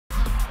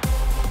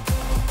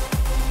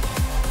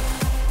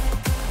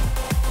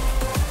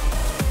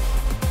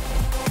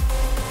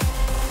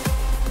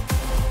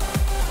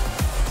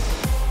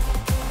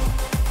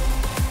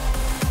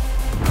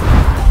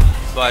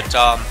but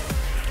I'm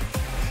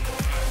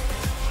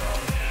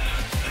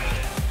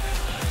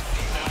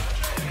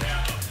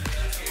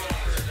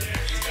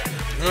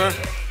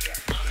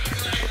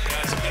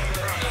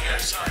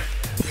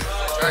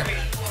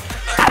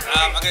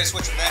gonna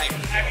switch with Benny.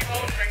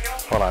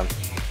 Hold on.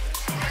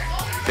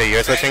 So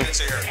you're switching? Okay,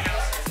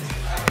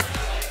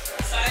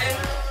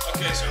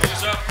 so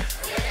who's up?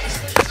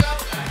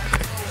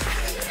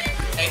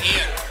 Hey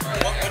Ian,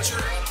 what's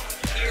your...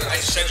 I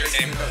just said your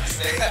name.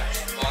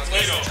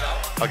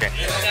 Okay.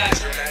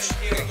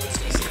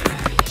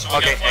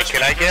 Okay, hey,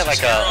 can I get like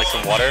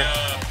some water?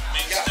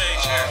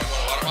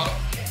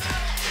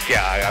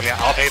 Yeah, I mean,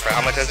 I'll pay for it.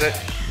 How much is it?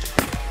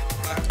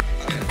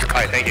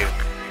 Alright, thank you.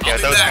 Yeah, I'll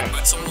be back,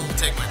 but someone will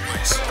take my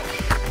place.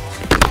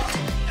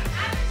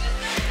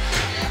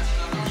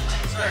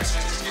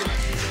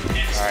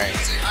 Alright.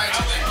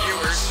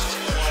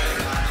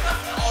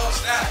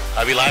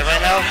 Are we live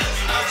right now?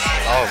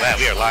 Oh man,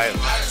 we are live.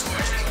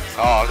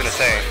 Oh, I was gonna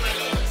say.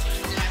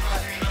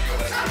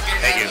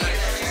 Thank you.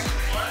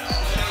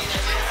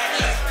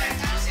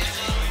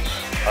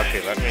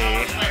 Okay, let me...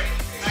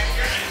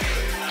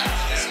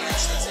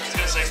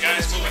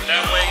 Guys, moving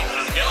that way.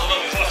 I'm getting a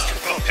little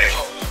claustrophobic.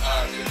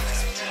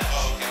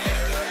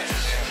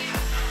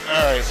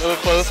 Alright, a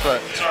little close,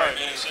 but... Sorry,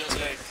 man,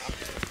 Sensei.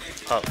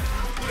 Oh.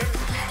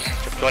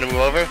 You want to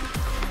move over?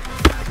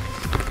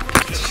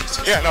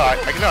 Yeah, no, I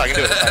can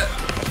do it.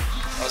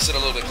 I'll sit a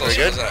little bit closer.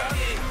 Good?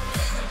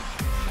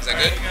 Is that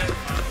good?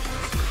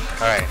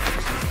 Alright.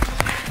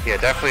 Yeah,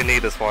 definitely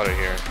need this water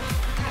here.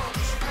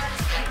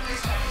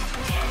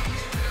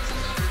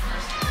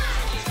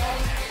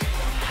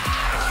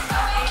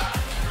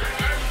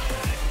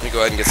 Let me go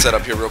ahead and get set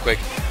up here real quick.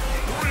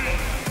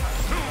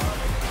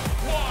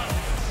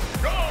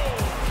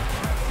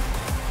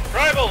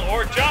 Tribal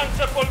or John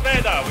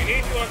Sepulveda, we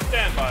need you on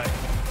standby.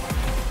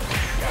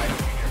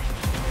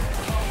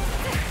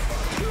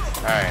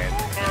 Alright.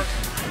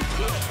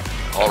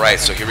 Alright,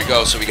 so here we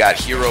go. So we got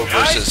Hiro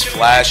versus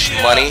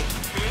Flashmoney.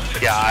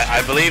 Yeah,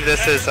 I believe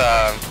this is,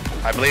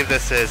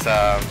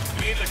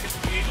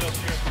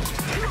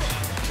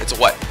 It's a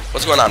what?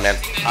 What's going on, man?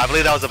 I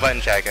believe that was a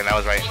button check, and that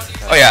was right.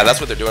 Oh yeah,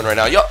 that's what they're doing right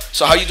now. Yo,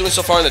 so how you doing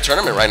so far in the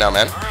tournament right now,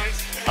 man?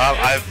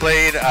 I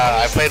played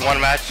one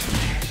match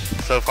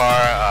so far.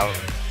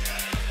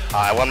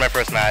 I won my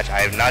first match.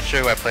 I'm not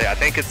sure who I played. I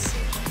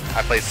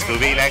played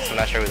Scooby next. I'm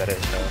not sure who that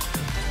is. So.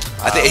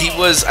 I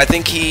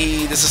think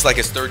this is like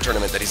his third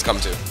tournament that he's come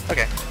to.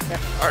 Okay. Yeah.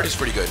 Art is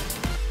pretty good.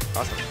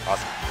 Awesome.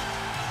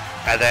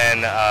 And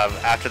then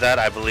after that,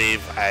 I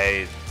believe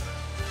I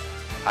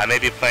may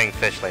be playing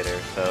Fish later.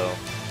 So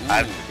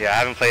I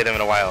haven't played him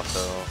in a while.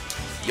 So.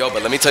 Yo,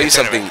 but let me tell you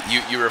something.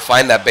 You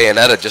refined that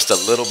Bayonetta just a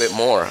little bit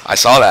more. I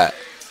saw that.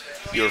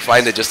 You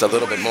refined it just a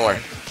little bit more.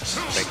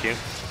 Thank you.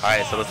 All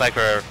right, so it looks like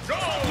we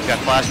got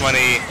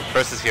Flashmoney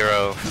versus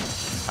Hiro.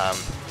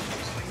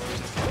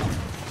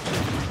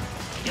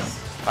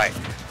 Right,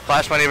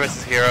 Flashmoney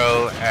versus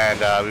Hiro, and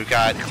we've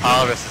got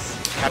Cloud versus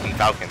Captain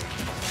Falcon.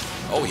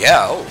 Oh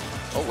yeah.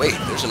 Oh wait.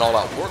 There's an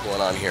all-out war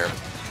going on here.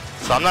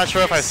 So I'm not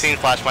sure if I've seen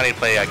Flashmoney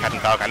play Captain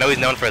Falcon. I know he's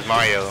known for his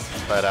Mario,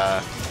 but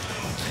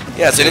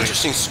yeah, it's an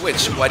interesting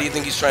switch. Why do you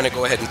think he's trying to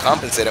go ahead and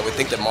compensate? I would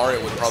think that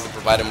Mario would probably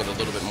provide him with a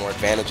little bit more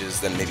advantages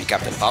than maybe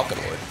Captain Falcon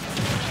would.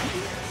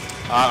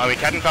 I mean,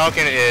 Captain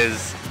Falcon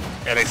is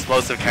an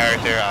explosive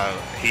character.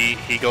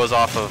 He goes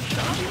off of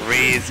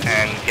reads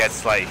and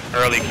gets like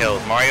early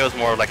kills. Mario's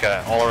more of like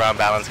an all-around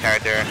balanced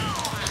character.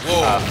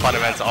 Whoa.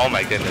 Fundamental. Oh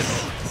my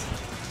goodness.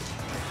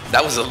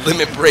 That was a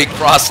limit break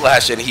cross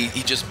slash, and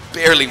he just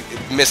barely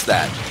missed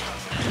that.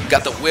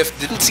 Got the whiff.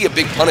 Didn't see a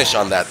big punish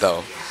on that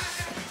though.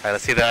 Alright,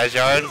 let's see the edge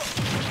yard.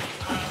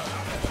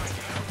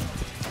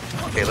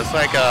 Okay, looks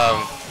like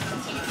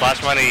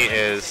Flashmoney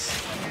is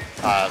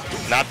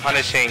not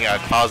punishing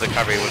Cloud's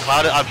recovery. When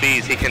Cloud up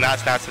Bs, he cannot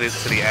snap to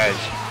the edge.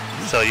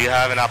 So you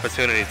have an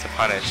opportunity to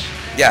punish.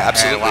 Yeah,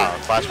 absolutely. And wow,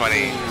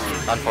 Flashmoney,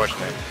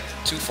 unfortunate.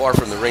 Too far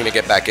from the ring to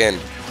get back in.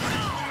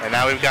 And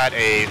now we've got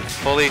a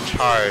fully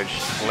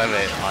charged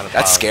limit on Cloud.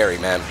 That's scary,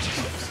 man.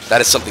 That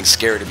is something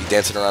scary to be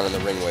dancing around in the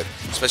ring with.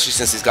 Especially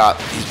since he's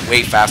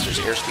way faster. His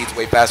airspeed's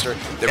way faster.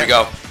 There we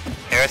go.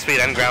 Airspeed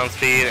and ground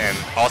speed, and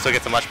also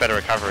gets a much better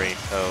recovery.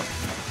 So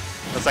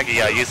looks like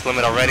he used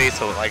limit already.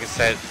 So like I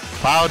said,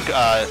 Cloud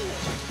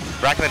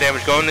racking the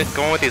damage, going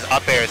with these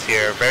up airs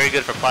here. Very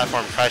good for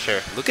platform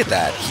pressure. Look at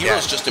that.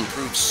 Hiro's just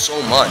improved so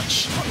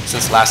much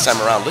since last time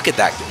around. Look at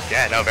that dude.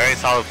 Yeah, no, very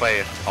solid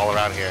play all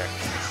around here.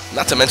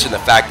 Not to mention the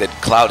fact that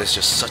Cloud is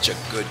just such a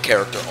good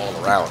character all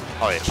around.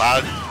 Oh yeah,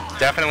 Cloud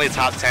definitely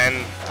top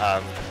 10,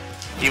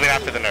 even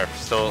after the nerf.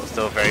 Still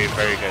very,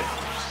 very good.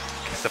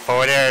 So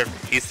forward air,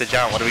 eats the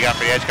jump. What do we got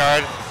for the edge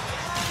guard?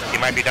 He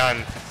might be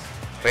done.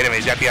 Wait a minute,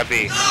 he's got the up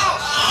B.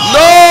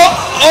 No!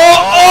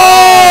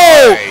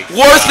 Oh!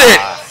 Worth it!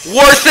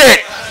 Worth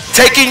it!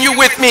 Taking you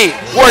with me.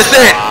 Worth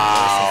it!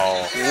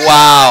 Wow.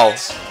 Wow.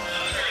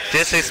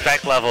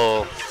 Disrespect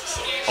level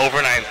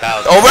over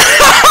 9,000. Over.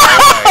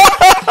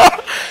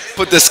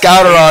 Put the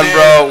scouter on,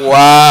 bro.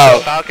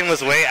 Wow. Falcon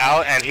was way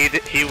out, and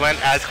he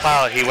went as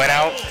Cloud. He went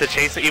out to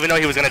chase it, even though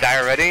he was gonna die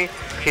already.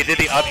 He did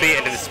the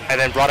upbeat and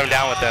then brought him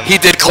down with him. He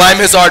did climb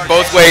his art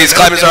both ways,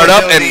 climb his art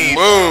up, and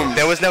boom.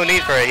 There was no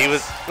need for it. He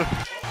was.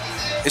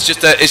 It's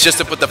just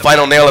to put the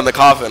final nail in the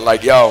coffin.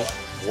 Like, yo,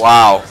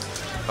 wow.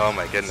 Oh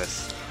my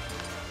goodness.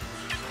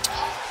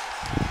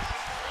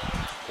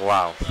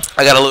 Wow.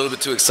 I got a little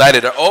bit too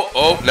excited.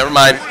 Oh, never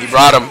mind. He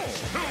brought him.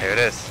 There it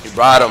is. He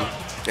brought him.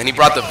 And he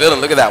brought the villain.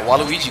 Look at that.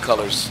 Waluigi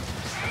colors.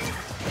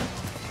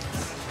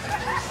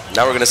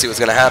 Now we're going to see what's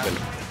going to happen.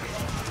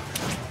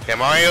 Yeah,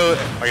 Mario,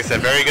 like I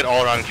said, very good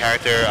all-around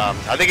character.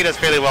 I think he does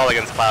fairly well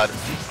against Cloud.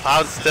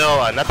 Cloud's still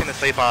nothing to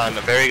sleep on.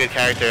 A very good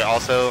character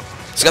also.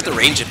 He's got the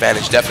range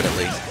advantage,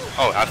 definitely.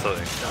 Oh,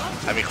 absolutely.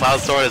 I mean,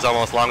 Cloud's sword is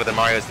almost longer than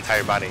Mario's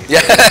entire body. So.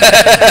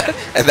 Yeah,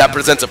 and that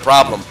presents a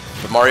problem.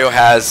 But Mario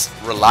has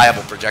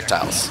reliable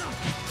projectiles.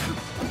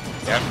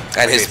 Yeah.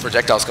 And his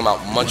projectiles come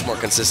out much more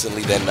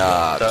consistently than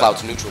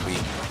Cloud's neutral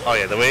beat. Oh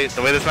yeah, the way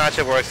this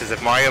matchup works is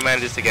if Mario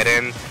manages to get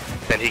in,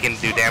 then he can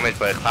do damage,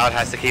 but Cloud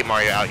has to keep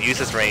Mario out, use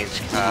his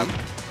range,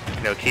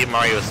 you know, keep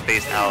Mario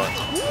spaced out.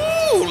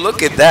 Ooh,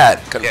 look at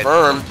that.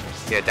 Confirmed.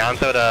 Yeah, down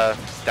throw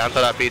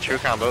that beat true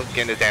combo,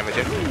 getting the damage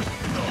in.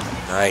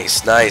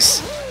 Nice, nice.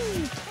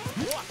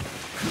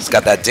 He's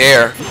got that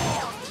dare.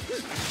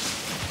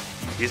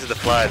 Uses the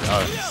flood.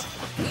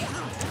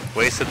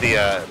 Wasted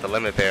the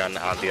limit there on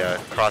the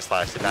cross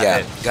slash. Did not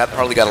hit.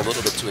 Probably got a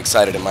little bit too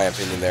excited in my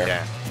opinion there.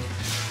 Yeah.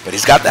 But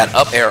he's got that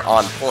up air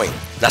on point.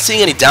 Not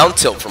seeing any down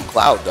tilt from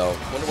Cloud though.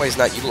 Wonder why he's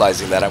not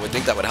utilizing that. I would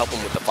think that would help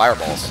him with the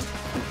fireballs.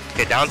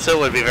 Okay, down tilt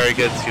would be very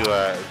good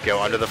to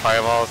go under the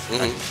fireballs.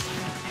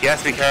 He has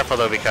to be careful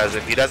though, because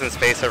if he doesn't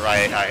space it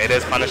right, it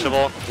is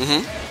punishable.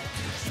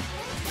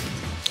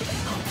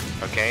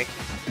 Okay,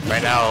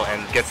 right now,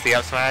 and gets the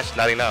up smash,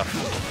 not enough.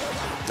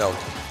 No.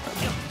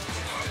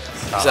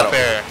 Up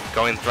air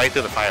going right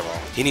through the fireball.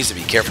 He needs to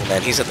be careful,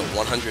 man. He's at the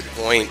 100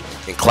 point,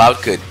 and Cloud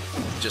could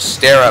just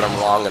stare at him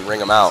long and ring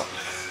him out.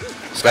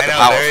 He's got the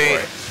power for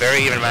it.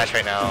 Very even match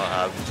right now.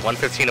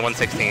 115 to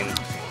 116.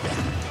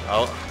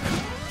 Oh.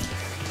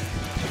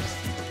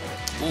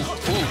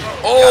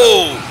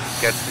 Oh!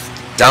 Gets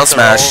down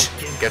smash.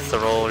 Gets the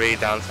roll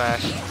read, down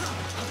smash.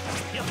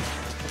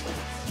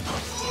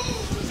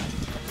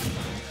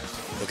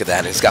 Look at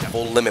that. He's got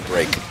full limit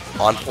break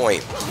on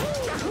point.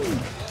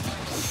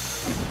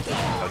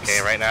 Okay,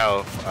 right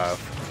now,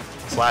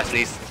 Flash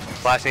needs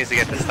to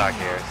get this stock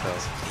here. So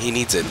he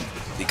needs it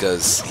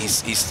because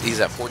he's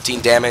at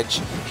 14 damage.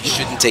 He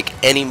shouldn't take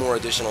any more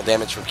additional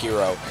damage from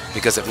Hiro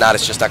because if not,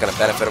 it's just not going to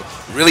benefit him.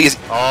 Really is.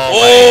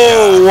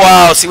 Oh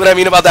wow! See what I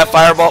mean about that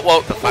fireball?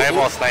 Well, the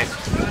fireball snipe.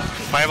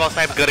 Fireball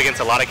snipe good against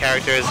a lot of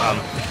characters.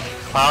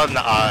 Cloud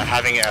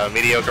having a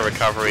mediocre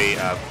recovery,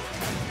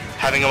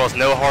 having almost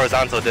no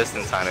horizontal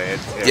distance on it.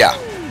 Yeah.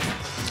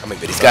 I mean,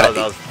 but he's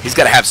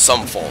got to have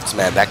some faults,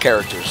 man. That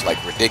character's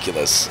like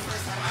ridiculous.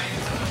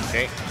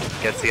 Okay,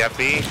 gets the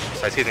FB,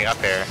 starts using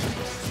up air,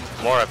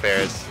 more up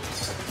airs.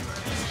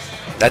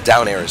 That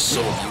down air is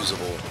so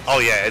usable. Oh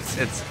yeah, it's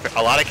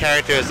a lot of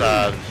characters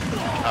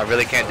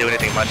really can't do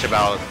anything much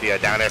about the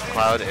down air from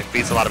Cloud. It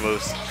beats a lot of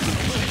moves.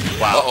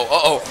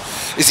 Wow.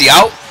 Is he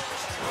out?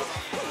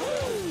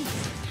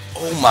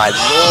 Oh my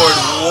lord!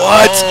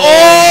 What?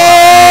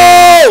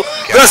 Oh!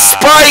 The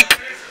spike!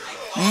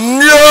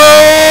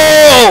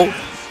 No!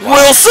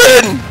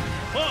 Wilson!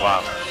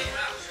 Wow.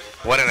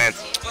 What an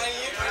answer.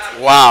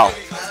 Wow.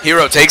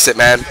 Hiro takes it,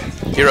 man.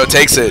 Hiro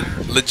takes it.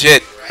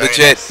 Legit.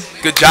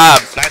 Nice. Good job.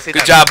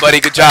 Good job, buddy.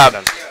 Good job.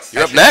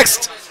 You're up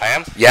next. I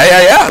am?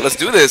 Yeah. Let's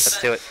do this.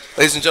 Let's do it.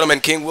 Ladies and gentlemen,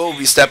 King will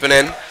be stepping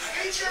in.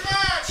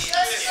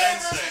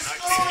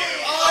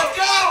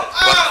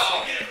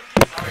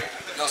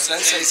 No,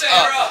 Sensei's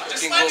up.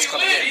 King Will's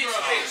coming in.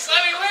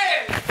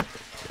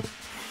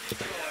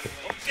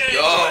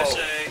 Yo.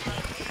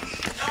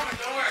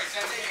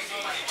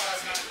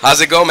 How's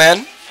it go,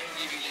 man?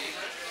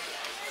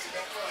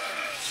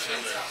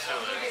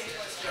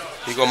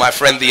 You go, my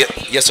friend.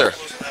 Yes, sir.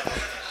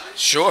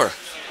 Sure.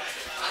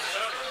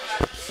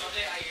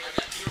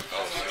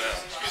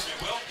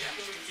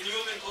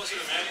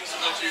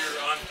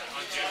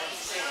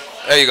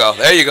 There you go.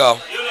 There you go.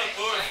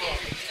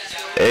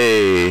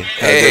 Hey,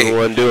 how's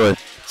everyone doing?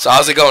 So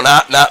how's it going?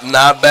 Not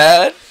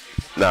bad.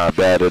 Not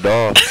bad at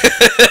all.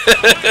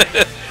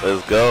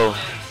 Let's go.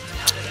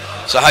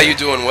 So how you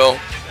doing, Will?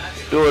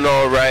 Doing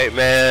all right,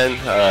 man.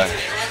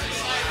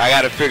 I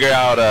got to figure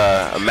out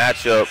a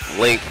matchup,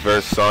 Link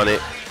versus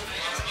Sonic.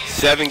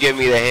 7 gave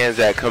me the hands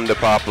that come to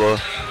Papa,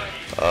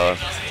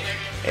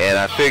 and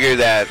I figured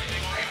that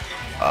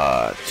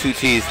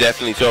 2T's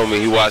definitely told me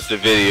he watched the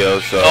video.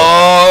 So.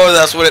 Oh,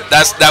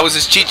 that was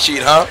his cheat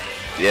sheet, huh?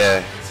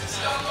 Yeah.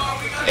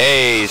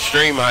 Hey,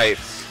 stream hype.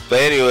 But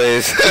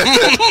anyways,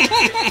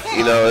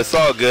 you know, it's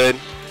all good.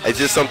 It's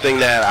just something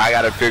that I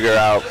got to figure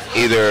out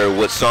either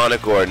with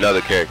Sonic or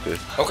another character.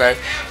 Okay.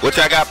 Which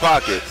I got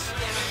pockets.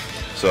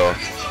 So,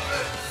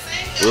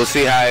 we'll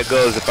see how it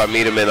goes if I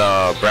meet him in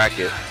a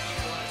bracket.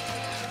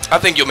 I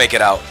think you'll make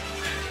it out.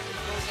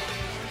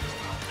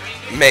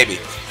 Maybe.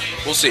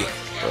 We'll see.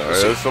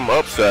 There's some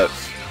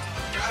upsets.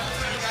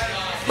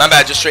 My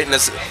bad, just straighten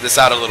this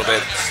out a little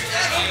bit.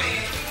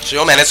 So,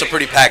 yo, man, it's a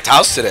pretty packed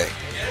house today.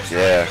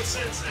 Yeah.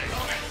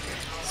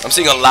 I'm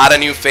seeing a lot of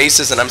new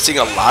faces, and I'm seeing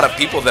a lot of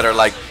people that are,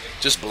 like,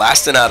 just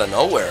blasting out of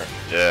nowhere.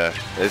 Yeah.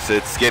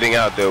 It's getting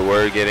out. The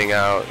word getting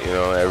out. You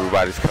know,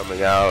 everybody's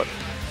coming out.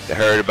 They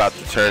heard about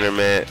the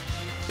tournament.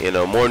 You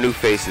know, more new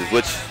faces,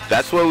 which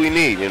that's what we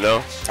need, you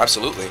know?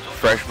 Absolutely.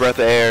 Fresh breath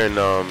of air in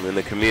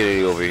the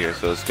community over here,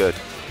 so it's good.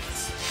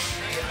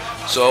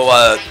 So,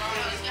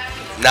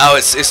 now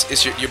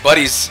it's your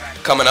buddies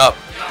coming up.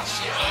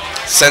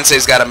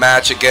 Sensei's got a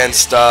match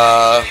against,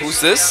 who's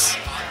this?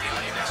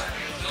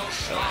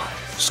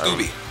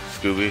 Scooby.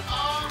 Scooby.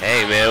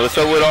 Hey, man, what's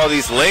up with all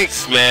these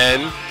links,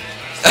 man?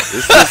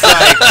 It's just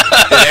like,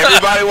 did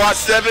everybody watch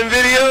 7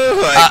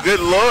 videos? Like, good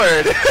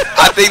lord.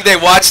 I think they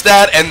watched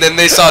that, and then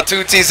they saw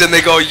 2Ts, and they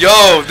go,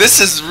 yo,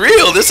 this is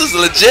real. This is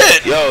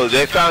legit. Yo,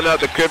 they found out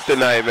the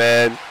kryptonite,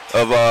 man,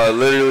 of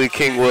literally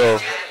King Will.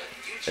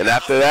 And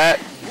after that,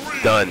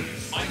 done.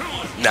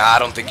 Nah, I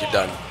don't think you're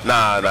done.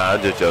 Nah,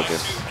 I'm just joking.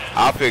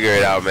 I'll figure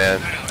it out,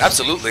 man.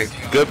 Absolutely.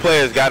 Good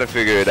players got to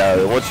figure it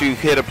out. Once you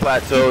hit a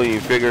plateau and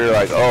you figure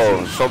like,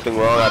 oh, something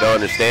wrong, I don't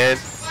understand,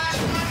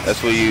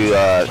 that's where you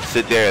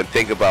sit there and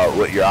think about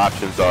what your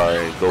options are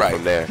and go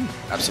from there.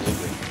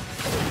 Absolutely.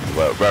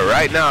 But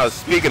right now,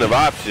 speaking of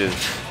options,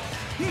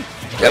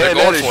 yeah, they're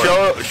going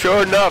for it.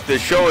 Sure enough, they're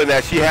showing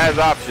that she has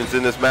options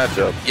in this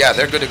matchup. Yeah,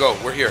 they're good to go.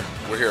 We're here.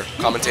 We're here.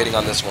 Commentating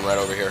on this one right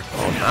over here.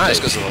 Oh, nice.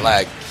 Just because of the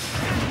lag.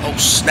 Oh,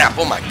 snap.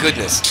 Oh, my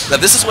goodness. Now,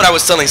 this is what I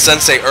was telling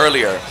Sensei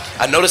earlier.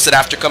 I noticed that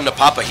after coming to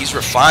Papa, he's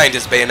refined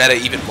his Bayonetta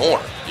even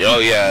more. Yo,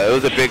 yeah. It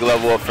was a big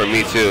level up for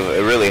me, too.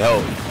 It really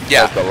helped.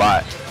 Yeah. Helped a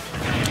lot.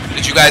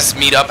 Did you guys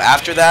meet up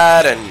after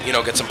that and, you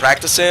know, get some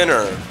practice in,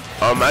 or?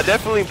 I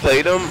definitely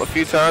played him a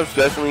few times,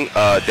 definitely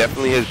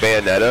his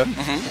Bayonetta.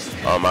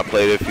 I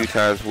played it a few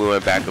times. We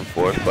went back and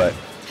forth, but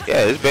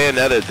yeah, his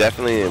Bayonetta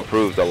definitely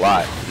improved a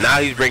lot. Now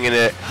he's bringing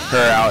her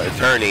out in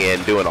tourney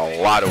and doing a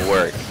lot of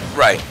work.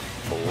 Right.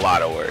 A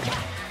lot of work.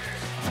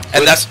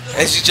 And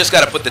you just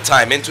got to put the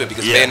time into it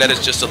because Bayonetta's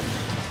just a.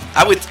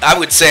 I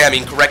would say, I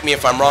mean, correct me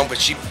if I'm wrong, but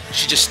she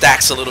just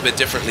stacks a little bit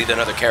differently than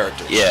other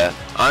characters. Yeah.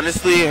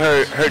 Honestly,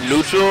 her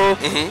neutral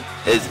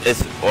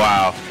is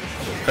wow.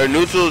 Her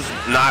neutral's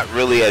not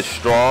really as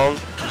strong,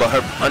 but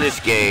her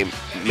punish game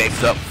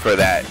makes up for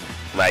that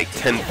like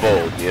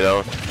tenfold, you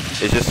know?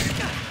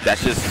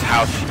 That's just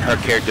how her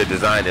character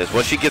design is.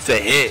 Once she gets a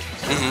hit,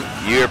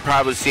 you're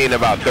probably seeing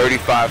about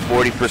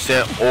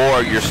 35–40%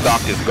 or your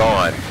stock is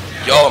gone.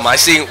 Yo, am I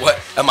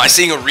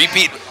seeing a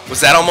repeat? Was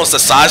that almost a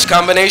Saj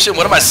combination?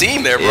 What am I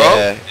seeing there, bro?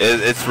 Yeah,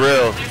 it's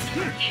real.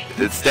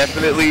 It's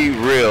definitely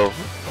real.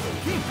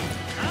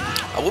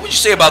 What would you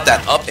say about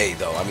that up A,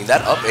 though? I mean,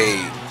 that up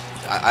A,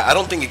 I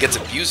don't think it gets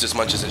abused as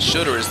much as it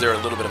should, or is there a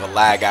little bit of a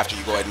lag after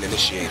you go ahead and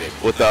initiate it?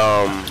 With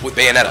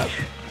Bayonetta.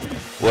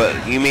 What,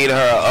 you mean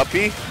her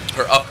uppy?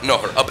 Her up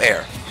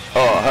air.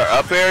 Oh, her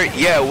up air?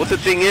 Yeah, what the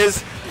thing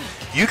is,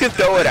 you can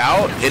throw it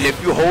out, and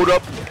if you hold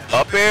up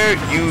air,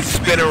 you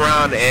spin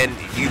around and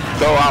you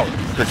throw out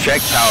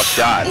projectile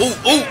shots. Ooh!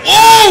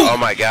 Oh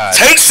my god.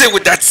 Takes it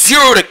with that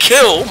 0 to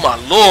kill. Oh my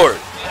lord.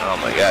 Oh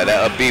my god,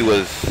 that up B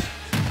was...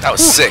 That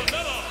was sick.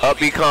 Up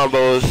B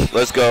combos.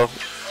 Let's go.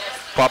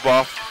 Pop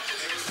off.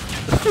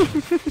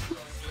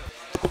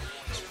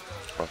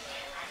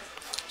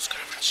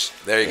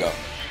 There you go.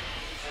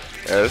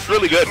 Yeah, it's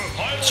really good.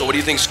 So what do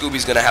you think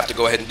Scooby's going to have to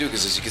go ahead and do?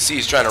 Because as you can see,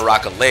 he's trying to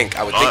rock a Link.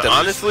 I would think that...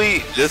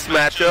 Honestly, this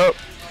matchup,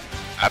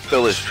 I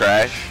feel is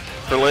trash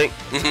for Link.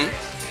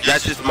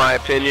 That's just my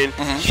opinion.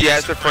 She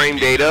has the frame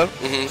data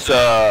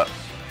to,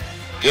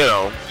 you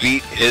know,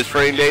 beat his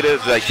frame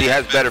data. Like, she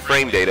has better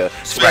frame data,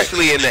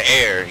 especially in the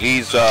air.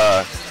 He's,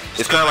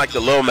 it's kind of like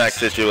the Lomax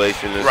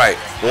situation. Right.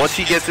 Once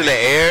he gets in the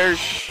air,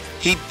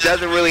 he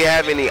doesn't really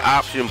have any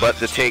option but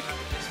to take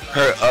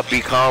her up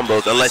B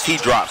combos unless he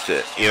drops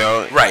it, you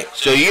know? Right.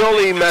 So you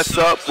only mess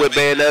up with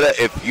Bayonetta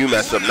if you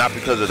mess up, not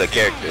because of the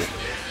character.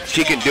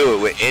 She can do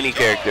it with any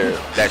character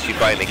that she's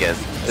fighting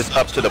against. It's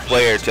up to the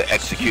player to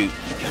execute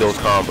those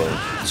combos.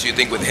 So you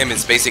think with him,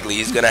 it's basically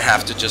he's going to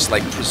have to just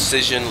like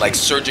precision, like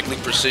surgically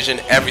precision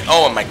every...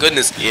 Oh my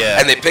goodness. Yeah.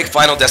 And they pick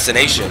Final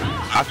Destination.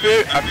 I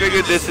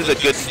figured this is a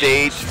good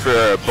stage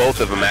for both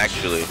of them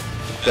actually.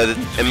 Because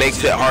it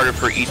makes it harder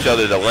for each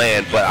other to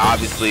land, but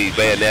obviously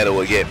Bayonetta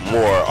will get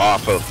more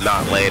off of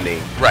not landing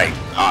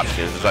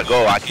options. It's like,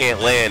 oh, I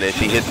can't land, and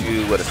she hits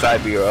you with a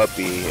side B or up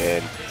B,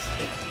 and,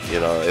 you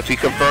know, if he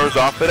confirms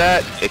off of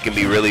that, it can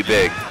be really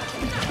big.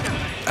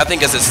 I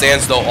think as it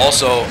stands, though,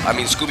 also, I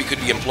mean, Scooby could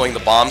be employing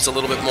the bombs a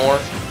little bit more.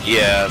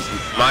 Yeah,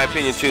 my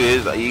opinion, too,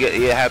 is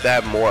you have to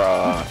have more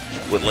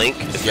with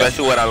Link,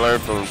 especially what I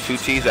learned from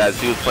 2Ts as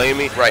he was playing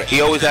me. Right.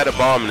 He always had a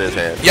bomb in his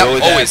hand.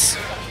 Yep, always.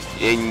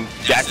 And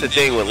that's the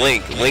thing with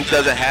Link. Link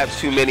doesn't have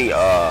too many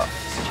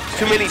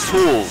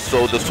tools.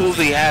 So the tools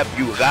he have,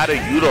 you gotta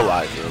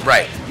utilize them.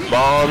 Right.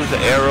 Bombs,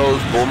 arrows,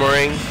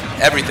 boomerangs.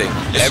 Everything.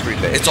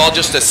 Everything. It's all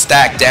just a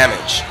stack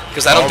damage.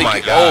 Because I don't think.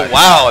 My God. Oh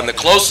wow! And the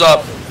close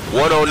up.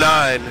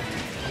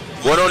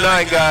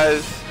 109,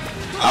 guys.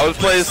 I was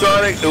playing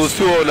Sonic. It was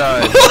 209.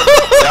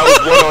 That was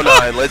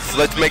 109.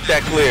 Let's make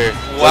that clear.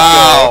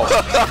 Wow.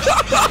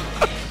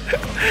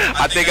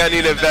 I think I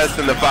need to invest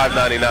in the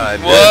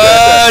 599.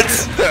 What?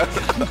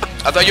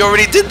 I thought you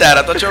already did that.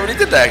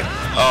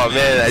 Oh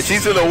man,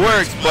 she's in the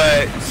works,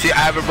 but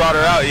I haven't brought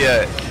her out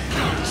yet.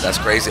 That's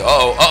crazy.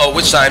 Uh-oh,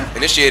 which time?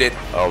 Initiated.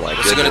 Oh my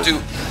What's he gonna do?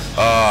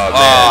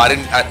 Oh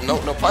man.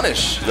 No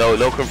punish.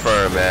 No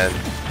confirm, man.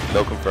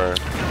 No confirm.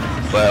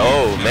 But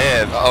oh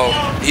man.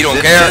 He don't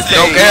care.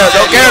 Don't care.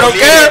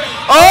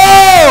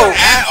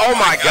 Oh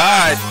my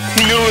God.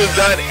 He knew it was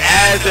done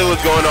as it was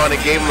going on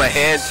and gave him a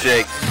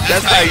handshake.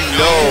 That's how you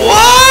know.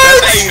 What?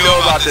 That's how you know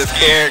about this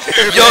character.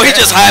 Yo, he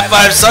just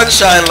high-fived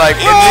Sunshine like,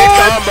 in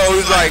mid-combo,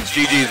 he's like,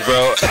 GG's,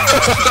 bro.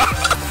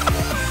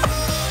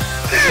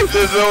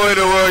 There's no way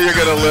in the world you're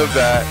gonna live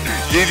that.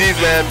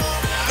 GG's, man.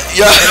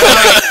 Yo.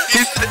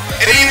 It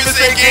didn't even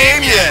say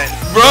game yet.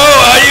 Bro,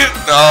 how you?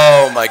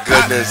 Oh my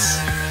goodness.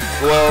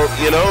 Well,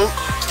 you know,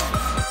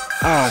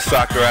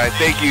 Sakurai,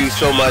 thank you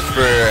so much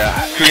for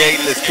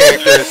creating this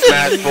character in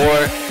Smash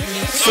 4.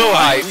 So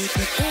hype.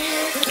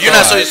 You're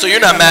not so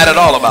you're not mad at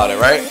all about it,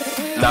 right?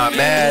 Not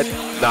mad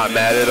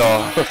at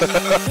all.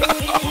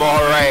 I'm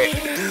all right.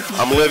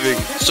 I'm living.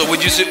 So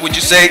would you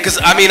say? Because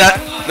I mean,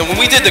 when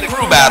we did the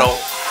crew battle,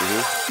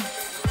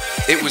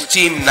 it was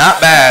team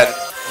not bad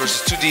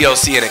versus 2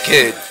 DLC and a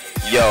kid.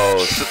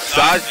 Yo,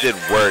 Saj did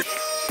work.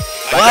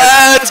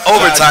 What?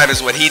 Overtime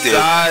is what he did.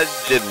 Saj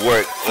did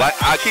work.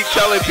 Like I keep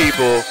telling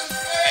people,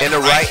 in the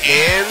right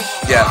hands,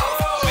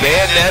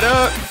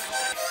 Bayonetta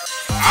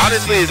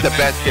honestly is the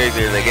best character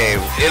in the game.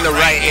 In the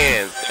right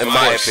hands, in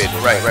my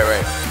opinion. Right.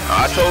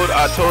 I told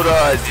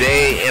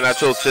Jay and I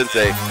told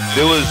Sensei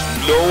there was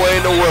no way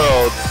in the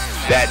world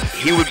that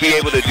he would be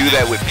able to do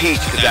that with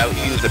Peach because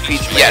he was the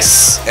Peach player.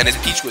 Yes, and his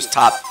Peach was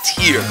top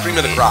tier, cream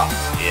of the crop.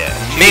 Yeah,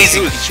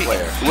 amazing Peach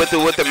player. With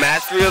the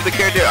mastery of the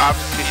character,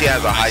 obviously she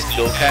has a high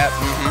skill cap,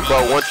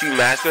 but once you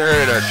master her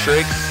and her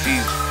tricks,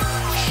 she's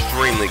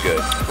extremely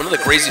good. One of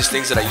the craziest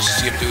things that I used to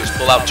see him do is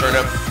pull out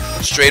turnip,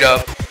 straight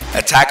up,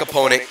 attack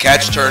opponent,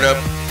 catch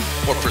turnip,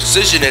 or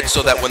precision it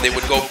so that when they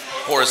would go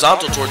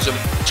horizontal towards him,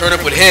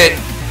 turnip would hit,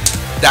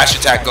 dash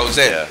attack goes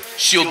in,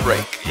 shield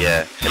break.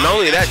 Yeah, and not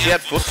only that, she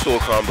had footstool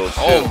combos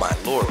too. Oh my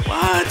lord,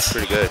 what? That's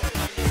pretty good.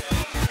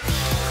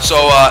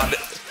 So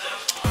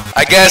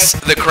I guess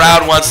the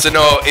crowd wants to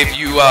know if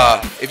you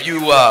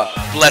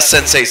bless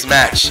Sensei's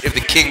match, if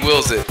the king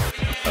wills it.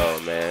 Oh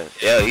man,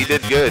 yeah, he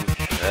did good.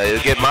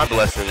 He'll get my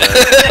blessing, man.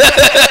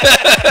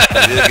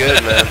 He did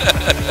good, man.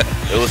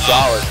 It was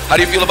solid. How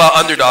do you feel about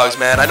underdogs,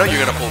 man? I know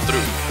you're gonna pull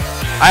through.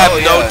 I have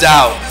no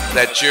doubt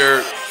that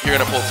you're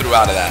gonna pull through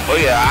out of that. Oh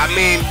yeah, I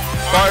mean,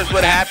 as far as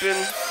what happened,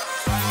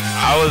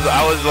 I was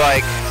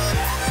like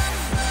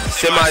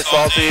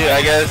semi-salty,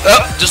 I guess.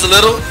 Oh, just a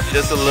little?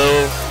 Just a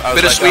little.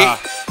 Bittersweet?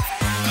 Like,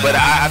 but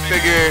I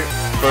figure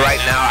for right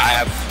now I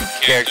have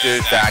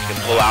characters that I can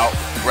pull out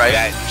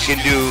that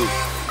can do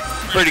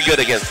pretty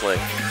good against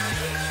Link.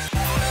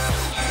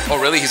 Oh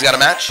really? He's got a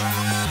match? I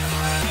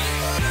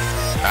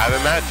have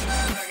a match.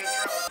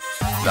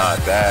 Not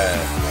bad.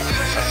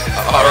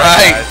 All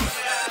right.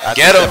 I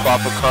Get him. Step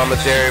off a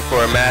commentary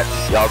for a match.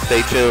 Y'all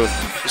stay tuned.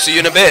 We'll see you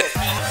in a bit.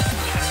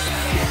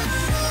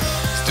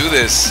 Let's do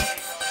this.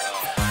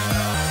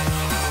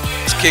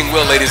 It's King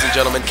Will, ladies and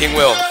gentlemen. King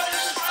Will.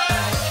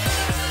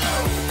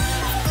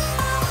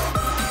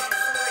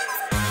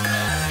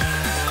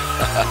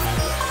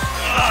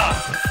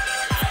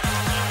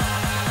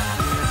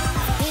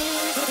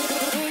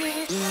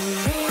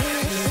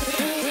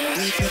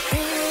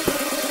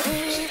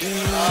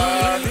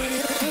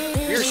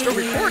 You're still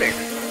recording.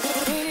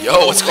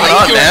 Yo, what's going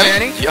on,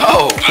 man?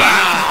 Yo.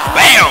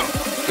 Bam.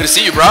 Good to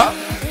see you, bro.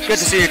 Good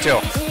to see you too.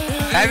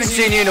 Haven't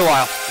seen you in a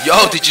while.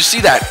 Yo, did you see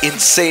that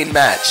insane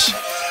match?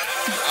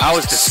 I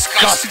was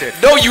disgusted.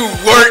 No, you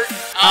weren't.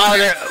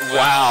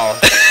 Wow.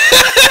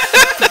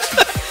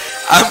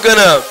 I'm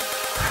gonna.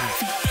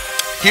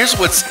 Here's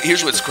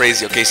what's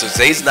crazy. Okay, so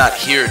Zay's not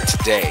here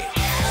today.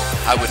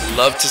 I would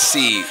love to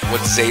see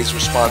what Zay's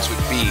response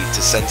would be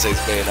to Sensei's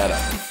Bayonetta.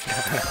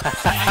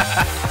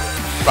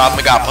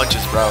 Problem got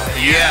punches, bro.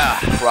 Yeah.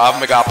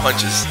 Problem got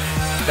punches.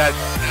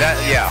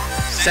 Yeah.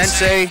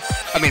 Sensei,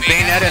 I mean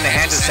Bayonetta in the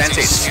hands of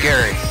Sensei is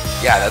scary.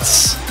 Yeah,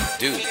 that's,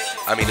 dude.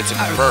 I mean, it's a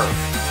confirm.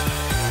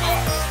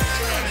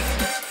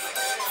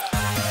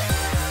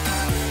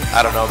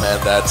 I don't know, man.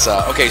 That's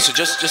okay. So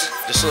just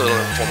a little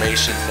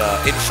information.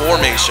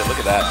 Look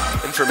at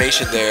that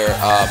information there.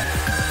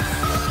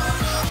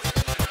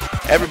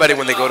 Everybody,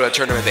 when they go to a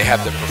tournament, they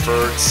have their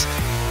preferreds.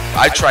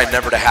 I try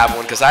never to have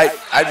one because I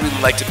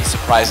really like to be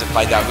surprised and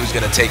find out who's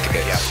going to take it.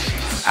 Yeah.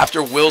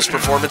 After Will's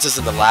performances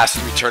in the last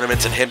 3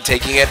 tournaments and him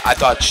taking it, I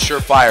thought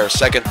surefire,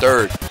 second,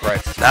 third.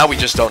 Right. Now we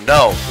just don't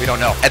know. We don't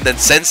know. And then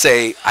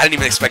Sensei, I didn't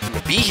even expect him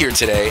to be here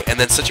today, and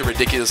then such a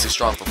ridiculously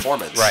strong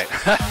performance. Right.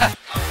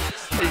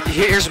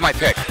 Here's my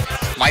pick.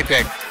 My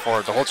pick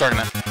for the whole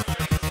tournament.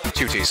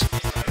 2 Ts.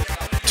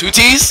 2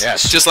 Ts?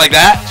 Yes. Just like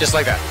that? Just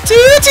like that. 2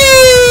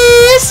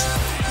 Ts!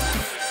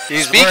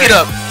 He's Speaking.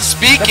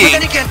 But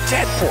then again,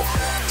 Deadpool.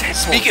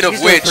 Speaking He's of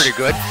doing which, pretty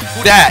good.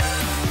 who that?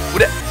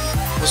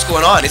 What's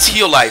going on? It's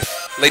Heel Life,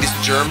 ladies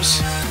and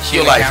germs.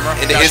 Heel in the Life. camera?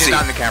 And No, she's Izzy.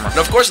 not in the camera.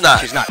 No, of course not.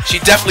 She's not. She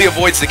definitely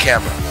avoids the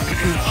camera.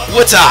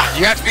 What's up?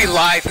 You have to be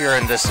live here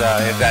in this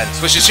event.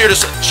 So she's here to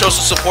show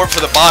some support for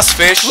the boss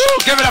Fish. Woo!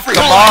 Give it up for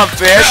Come Hiro on, Life.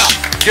 Fish.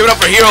 Yeah. Give it up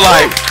for Hero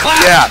Life.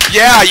 Clap.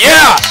 Yeah.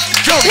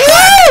 Joey,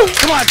 Woo!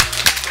 come on.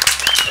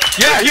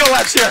 Yeah, Hiro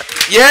Life's here.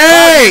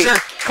 Yay!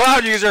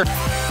 Cloud user.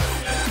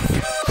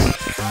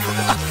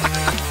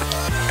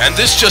 And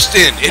this just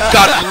in. It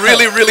got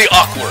really, really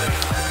awkward.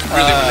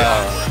 Really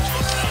awkward.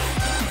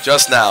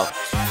 Just now.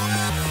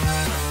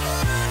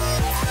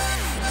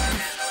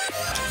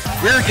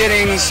 We're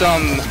getting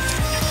some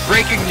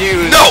breaking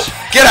news. No!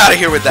 Get out of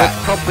here with that.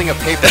 Crumpling of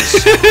papers.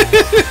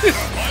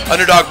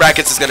 Underdog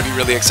brackets is going to be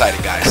really exciting,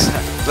 guys.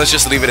 Let's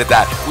just leave it at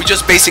that. We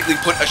just basically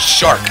put a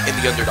shark in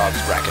the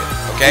underdogs bracket,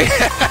 okay?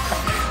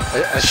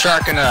 a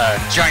shark and a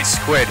giant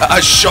squid.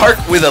 A shark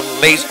with a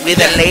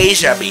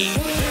laser beam.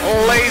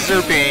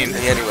 Laser beam.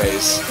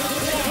 Anyways,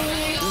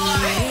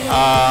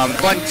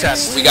 Button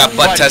test. we got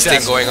butt testing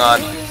going on.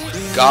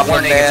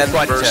 Warning, it's Goblinman a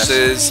butt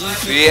versus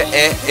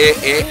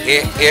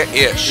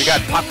Ish. We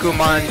got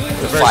Pakuman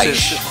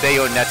versus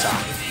Bayonetta.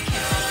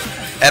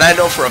 And I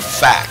know for a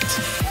fact,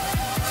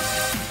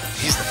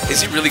 is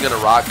he really gonna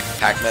rock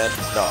Pac-Man?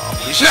 No,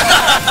 he's just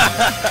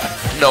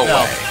no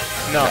way.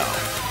 No.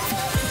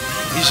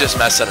 He's just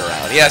messing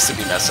around. He has to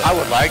be messing I around.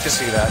 would like to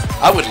see that.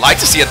 I would like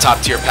to see a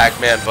top-tier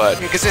Pac-Man, but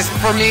Because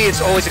for me, it's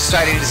always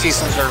exciting to see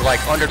some sort of like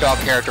underdog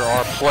character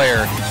or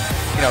player,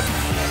 you know,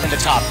 in the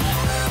top,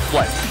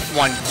 what,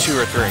 1, 2,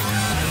 or 3.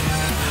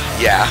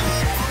 yeah.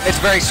 It's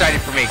very exciting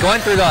for me.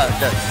 Going through the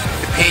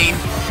pain,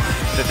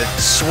 the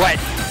sweat,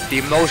 the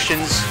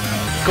emotions,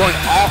 going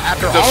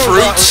after The all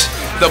fruit, of those.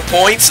 the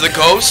points, the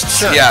ghosts.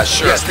 Sure. Yeah,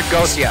 sure. Yes, the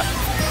ghost, yeah.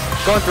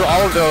 Going through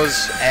all of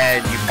those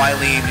and you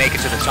finally make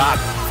it to the top,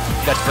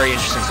 that's very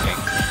interesting to me.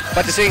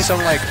 But to see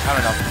something like, I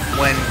don't know,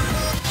 win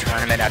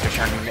tournament after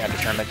tournament after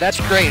tournament, that's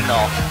great and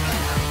all.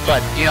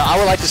 But, you know, I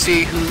would like to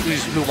see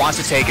who wants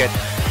to take the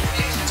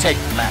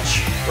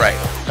match, Right.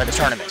 or the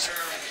tournament.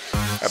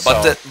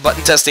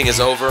 Button testing is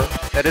over.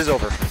 That is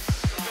over.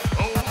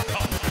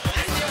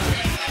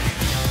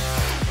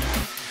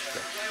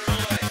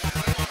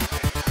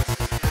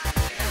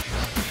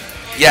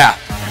 Yeah.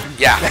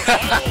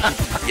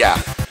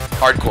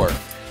 Hardcore.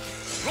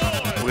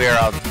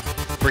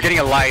 We're getting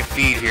a live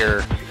feed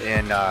here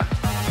in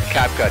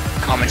Capga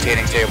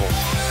commentating table.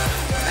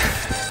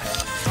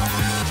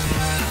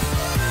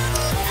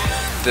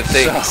 The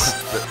things.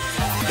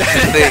 The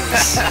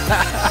things.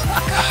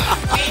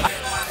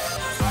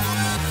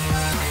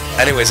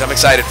 Anyways, I'm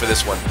excited for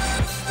this one.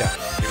 Yeah.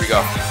 Here we go.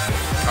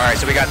 All right,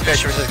 so we got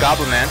Fish versus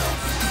Goblinman.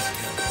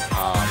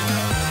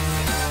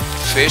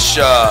 Fish.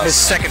 His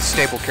second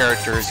stable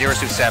character, Zero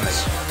Suit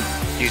Samus,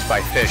 used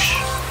by Fish.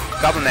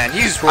 Goblinman,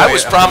 he's Roy I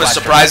was of the promised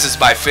last surprises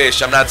by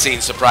Fish. I'm not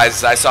seeing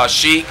surprises. I saw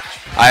Sheik.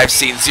 I have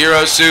seen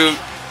Zero Suit.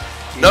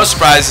 No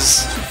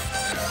surprises.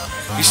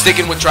 He's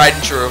sticking with tried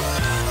and true.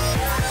 tournament.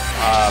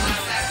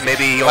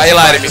 Maybe you'll Why you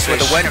lying to me,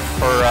 surprise us with Fish? the winner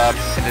for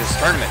in this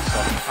tournament. So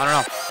I don't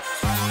know.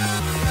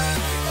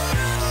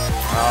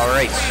 All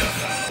right,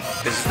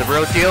 this is the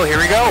real deal. Here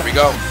we go. Here we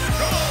go.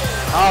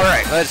 All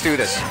right, let's do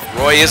this.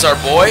 Roy is our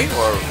boy,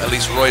 or at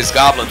least Roy is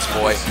Goblin's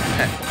boy.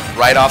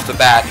 Right off the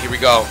bat, here we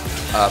go.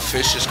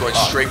 Fish is going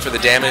straight for the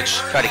damage.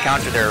 Tried to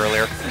counter there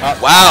earlier.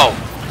 Wow.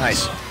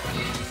 Nice.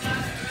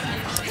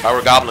 If I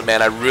were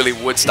Goblinman, I really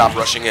would stop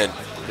rushing in.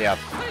 Yeah.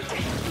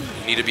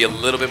 You need to be a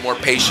little bit more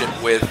patient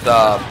with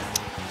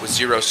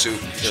Zero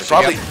Suit. You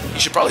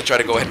should probably try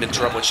to go ahead and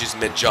interrupt when she's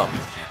mid-jump.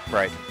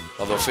 Right.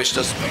 Although Fish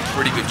does a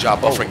pretty good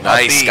job buffering. up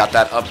Nice, B. got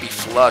that up B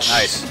flush.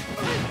 Nice.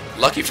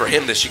 Lucky for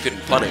him that she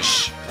couldn't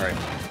punish. All right.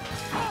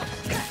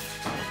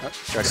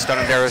 Try to stun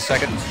him there a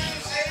second.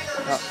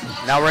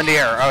 Now we're in the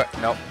air. Oh,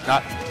 no,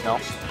 no.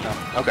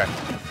 Okay.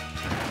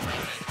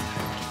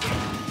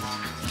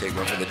 Okay,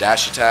 going for the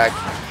dash attack.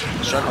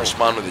 He's trying to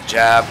respond with a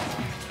jab.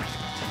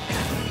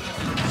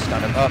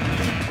 Stun him up.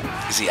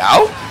 Is he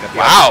out?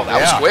 Wow, that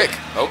was quick.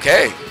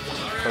 Okay.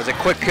 It was a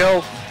quick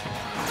kill.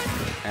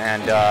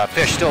 And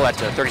Fish still at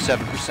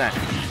 37%.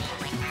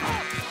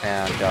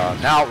 And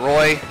now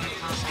Roy,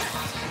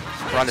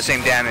 we're on the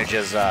same damage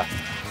as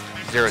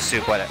Zero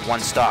Suit, but at 1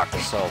 stock.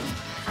 So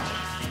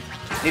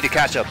need to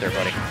catch up there,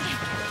 buddy.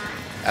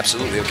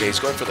 Absolutely. Okay, he's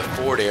going for the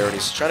forward air, and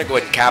he's trying to go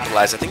ahead and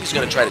capitalize. I think he's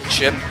going to try to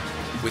chip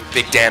with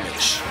big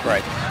damage.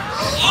 Right.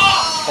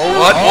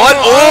 What?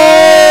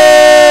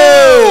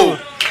 Oh!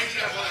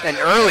 An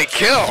early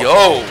kill.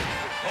 Yo.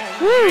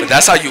 But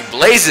that's how you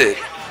blaze it.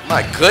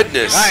 My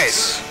goodness.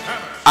 Nice.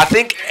 I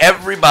think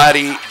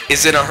everybody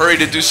is in a hurry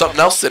to do something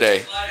else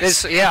today.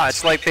 It's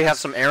like they have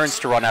some errands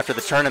to run after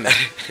the tournament.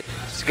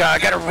 I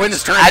gotta win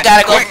this tournament.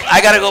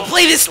 I gotta go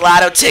play this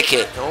lotto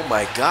ticket. Oh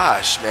my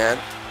gosh, man.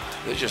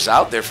 They're just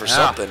out there for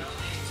something.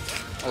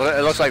 Well,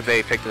 it looks like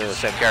they picked the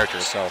same character,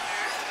 so.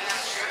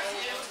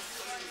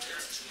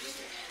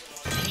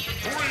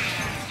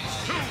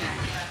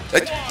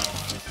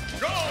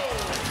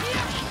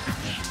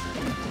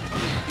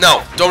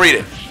 No, don't read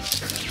it.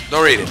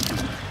 Don't read it.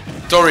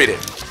 Don't read it.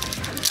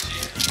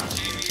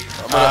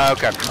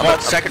 Okay. Well,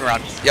 second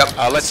round. Yep.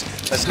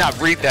 Let's not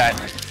read that.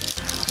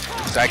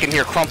 So I can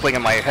hear crumpling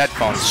in my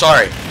headphones.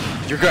 Sorry.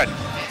 You're good.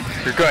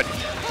 You're good.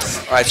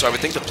 All right, so I would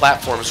think the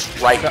platforms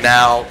right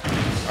now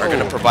are going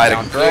to provide a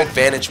down good throw.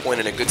 vantage point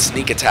and a good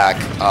sneak attack.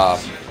 I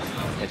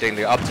think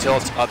the up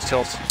tilt,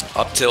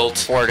 Up tilt.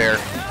 forward air.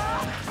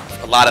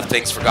 A lot of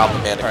things for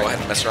Goblinman to Right. go ahead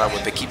and mess around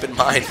with. But keep in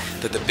mind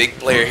that the big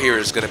player here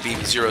is going to be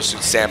Zero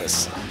Suit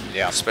Samus.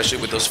 Yeah. Especially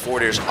with those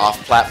forward airs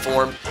off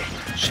platform.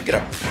 She get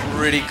a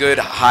pretty good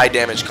high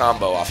damage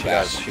combo off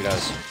that. She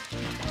does.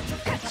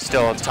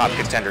 Still a top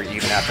contender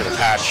even after the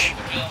patch.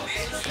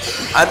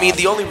 I mean,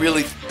 the only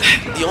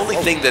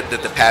thing that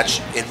the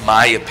patch, in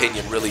my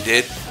opinion, really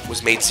did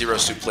was made Zero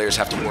Suit players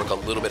have to work a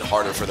little bit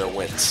harder for their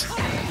wins.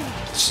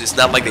 It's just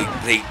not like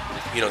they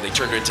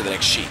turned her into the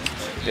next Sheik.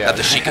 Yeah. Not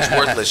that Sheik is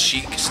worthless.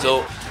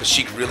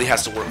 Sheik really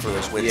has to work for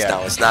those wins Yeah.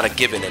 now. It's not a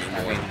given I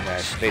anymore. mean,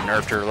 they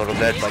nerfed her a little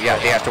bit, but yeah,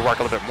 they have to work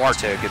a little bit more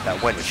to get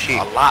that win with Sheik.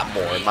 A lot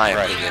more, in my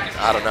Right. opinion.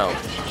 I don't know.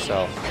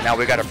 So now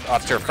we got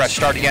off to a fresh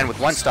start again with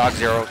one stock,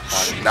 0.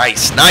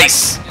 Nice,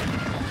 nice.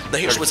 Now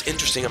here's what's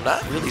interesting. I'm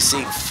not really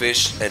seeing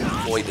Fish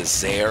employ the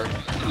Zaire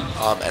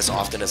as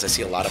often as I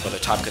see a lot of other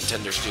top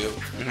contenders do.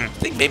 I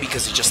think maybe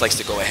because he just likes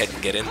to go ahead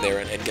and get in there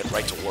and get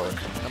right to work.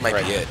 That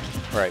might be it.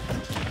 Right.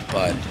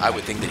 But I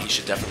would think that he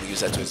should definitely use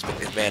that to his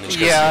advantage.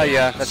 'cause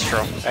Yeah, that's true.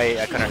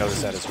 I kind of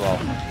noticed that as well.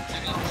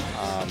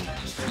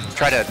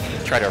 Try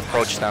to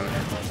approach them.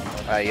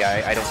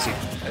 Yeah, I don't see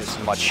as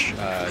much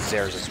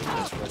Zares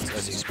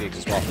as he speaks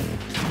as well.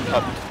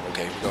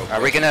 Okay, go.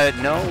 Are we gonna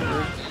no?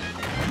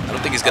 I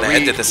don't think he's going to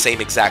end it the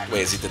same exact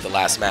way as he did the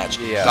last match.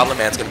 Yeah.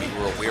 Goblinman's going to be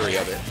real weary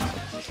of it.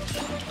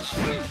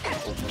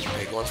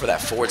 Okay, going for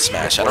that forward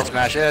smash. Forward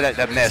smash. Yeah,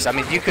 that miss. I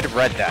mean, you could have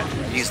read that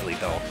easily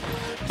though.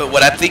 But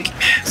what I think,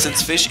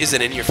 since Fish is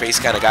an in-your-face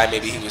kind of guy,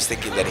 maybe he was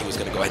thinking that he was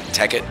going to go ahead and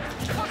tech it.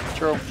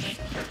 True.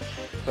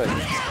 But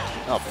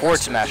forward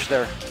smash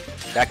there.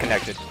 That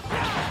connected.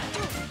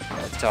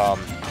 But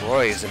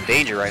Roy is in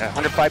danger right now.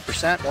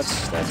 105%.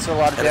 That's a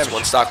lot of And damage.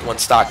 it's one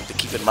stock. To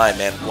keep in mind,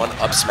 man, one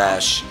up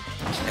smash,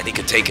 and he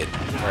could take it.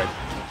 Right.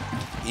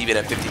 Even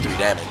at 53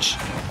 damage.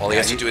 All he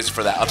has to do is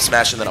for that up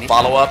smash and then a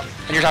follow-up.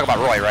 And you're talking about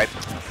Roy, right?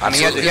 I mean,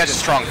 Absolutely. he has a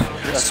strong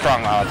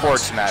forward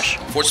smash.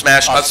 Forward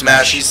smash, Up up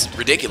smash, smash. he's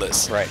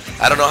ridiculous. Right.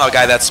 I don't know how a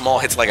guy that small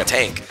hits like a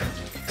tank.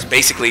 It's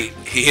basically,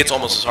 he hits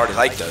almost as hard as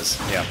Ike does.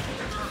 Yeah.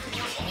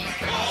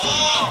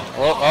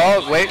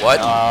 Oh, wait. What?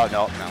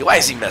 No. Why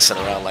is he messing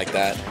around like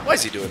that? Why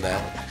is he doing that?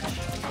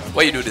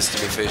 Why you do this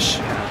to me, Fish?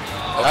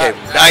 Okay,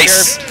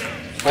 nice.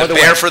 For The the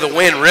bear win. for the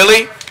win,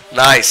 really?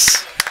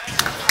 Nice.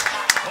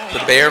 The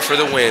bear for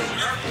the win.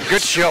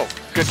 Good show.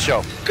 Good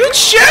show. Good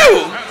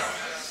show!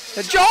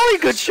 A jolly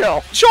good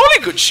show. Jolly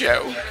good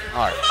show.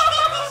 All right.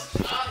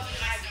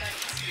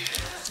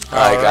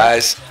 All right,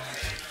 guys.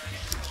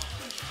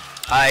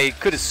 I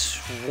could have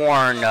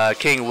sworn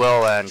King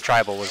Will and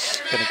Tribal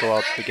was going to go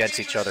up against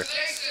each other.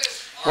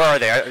 Where are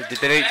they? Did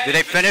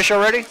they finish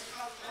already?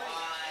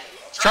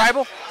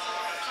 Tribal?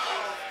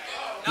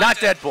 Not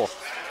Deadpool.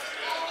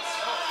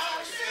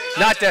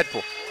 Not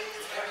Deadpool.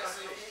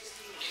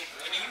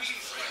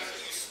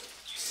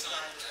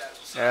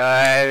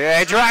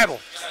 Hey, Tribal.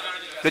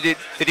 Did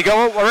he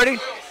go already?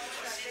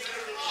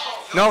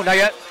 No, not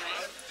yet.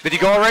 Did he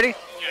go already?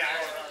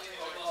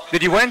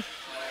 Did you win?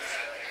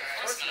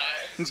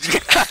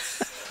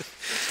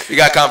 We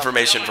got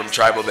confirmation from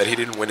Tribal that he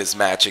didn't win his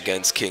match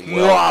against King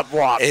Will Wop,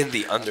 wop. in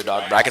the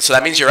underdog bracket. So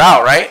that means you're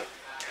out, right?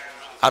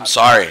 I'm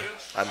sorry.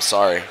 I'm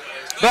sorry.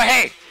 But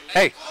hey.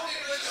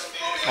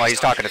 Oh, he's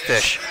talking to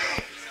Fish.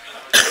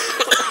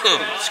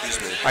 Excuse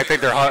me. I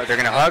think they're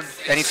gonna hug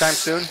anytime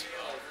soon.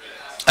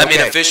 I mean,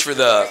 Okay. a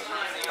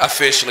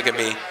fish, look at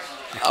me.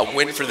 A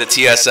win for the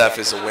TSF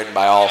is a win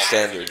by all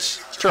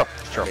standards. True.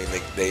 I mean,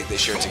 they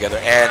share it together.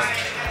 And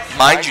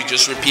mind you,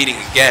 just repeating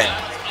again,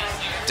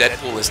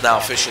 Deadpool is now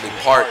officially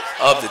part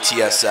of the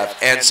TSF,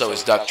 and so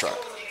is Duck Truck.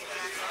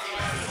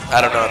 I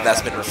don't know if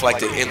that's been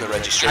reflected in the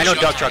registration. I know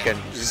Duck Truck and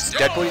is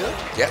Deadpool here?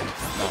 Yeah.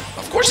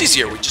 Of course he's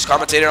here. We just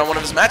commentated on one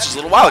of his matches a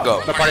little while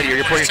ago. But part of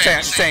you're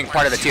saying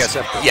part of the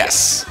TSF.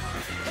 Yes.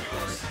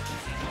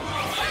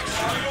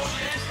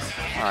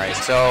 All right.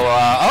 So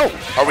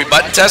Are we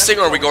button testing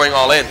or are we going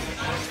all in?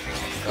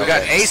 we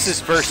got Asis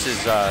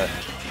versus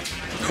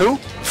who?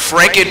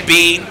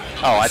 Franknbean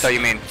Oh, I thought you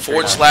mean /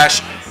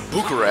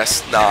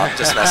 Bucharest. No, I'm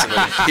just messing with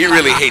him. He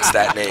really hates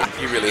that name.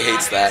 He really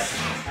hates that.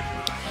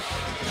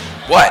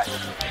 What?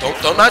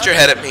 Don't nod your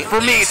head at me.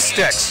 For me, it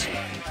sticks.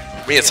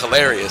 For me, it's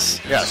hilarious.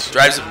 Yes.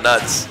 Drives him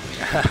nuts.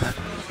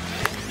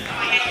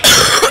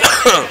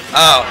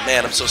 Oh,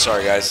 man, I'm so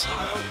sorry, guys.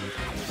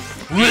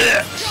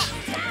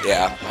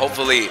 Yeah,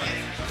 hopefully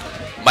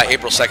by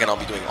April 2nd, I'll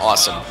be doing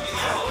awesome.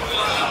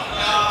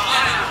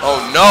 Oh,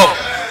 no.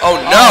 Oh,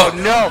 no. Oh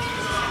no.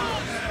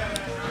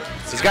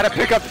 He's got to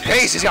pick up the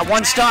pace. He's got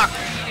one stock.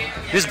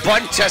 This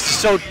button test is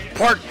so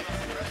important.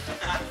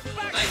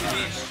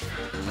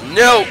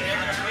 No.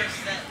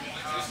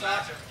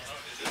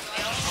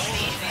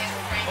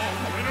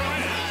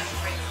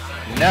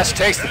 Ness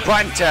takes the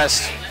button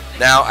test.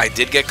 Now, I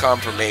did get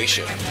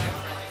confirmation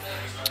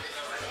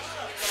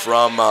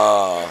from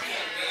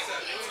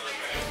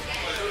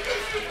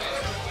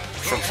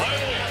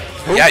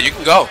yeah, you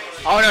can go.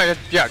 Oh no,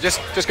 yeah,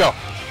 just go.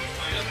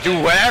 Do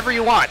whatever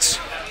you want.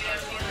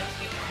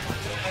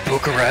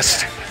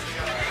 Bucharest.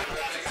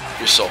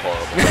 You're so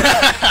horrible.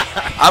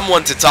 I'm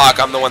one to talk.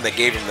 I'm the one that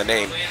gave him the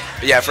name.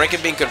 But yeah,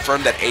 Franknbean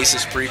confirmed that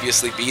Asis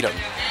previously beat him.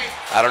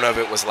 I don't know if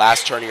it was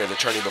last tourney or the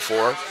tourney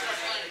before.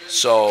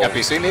 So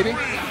FPC maybe?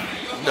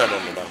 No.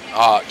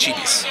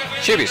 Chibi's.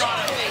 Chibi's.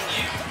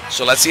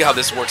 So let's see how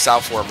this works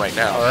out for him right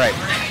now. All right.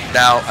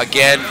 Now,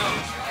 again,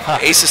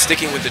 Ace is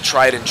sticking with the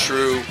tried and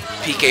true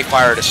PK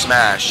fire to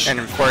smash. And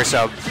of course,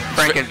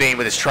 Franknbean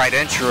with his tried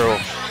and true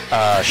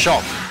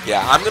Shulk.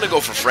 Yeah, I'm going to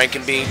go for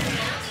Franknbean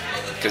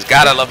because,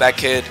 God, I love that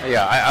kid.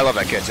 Yeah, I love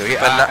that kid, too.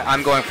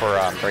 I'm going for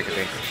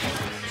Franknbean.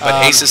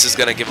 But Asis is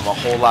going to give him a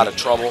whole lot of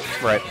trouble.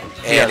 Right.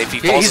 And if he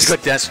falls... He's a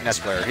good Ness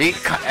player. He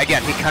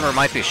kind of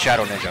reminds me of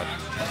Shadow Ninja.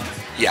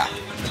 Yeah.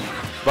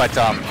 But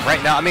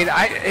right now, I mean,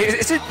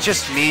 is it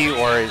just me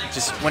or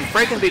just when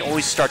Franknbean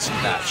always starts a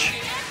match?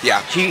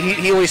 Yeah.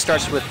 He always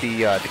starts with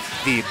the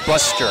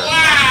Buster.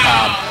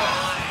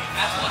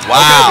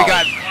 Wow. Okay, we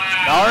got,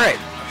 all right.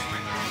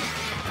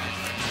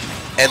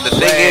 And the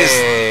thing is...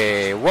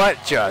 Hey,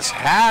 what just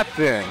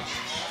happened?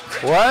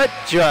 What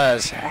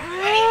just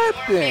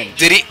happened?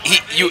 Did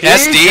you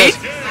SD'd?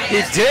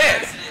 He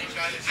did.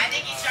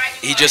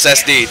 He just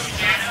SD'd.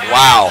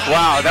 Wow.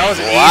 Wow, that was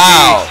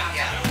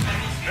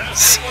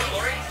easy.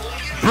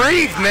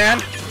 Breathe,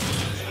 man.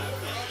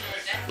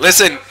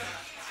 Listen,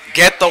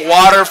 get the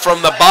water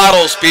from the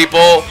bottles,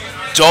 people.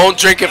 Don't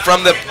drink it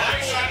from the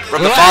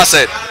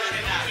faucet.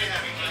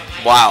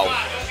 Wow.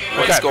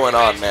 What's going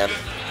on, man?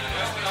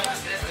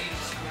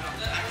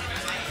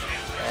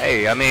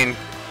 Hey, I mean...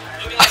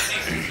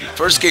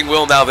 First King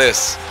Will, now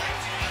this.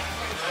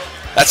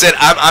 That's it.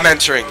 I'm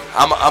entering.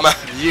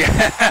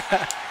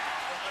 Yeah.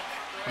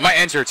 I might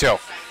enter too.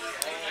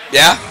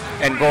 Yeah?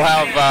 And we'll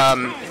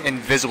have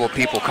invisible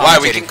people commentating. Why?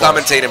 We can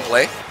commentate and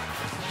play?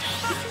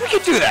 We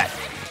can do that.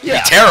 Yeah.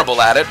 We're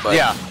terrible at it, but...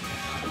 Yeah.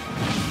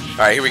 All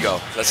right, here we go.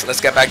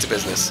 Let's get back to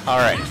business. All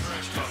right.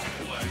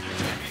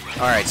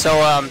 All right, so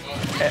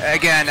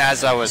again,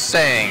 as I was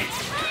saying,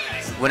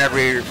 whenever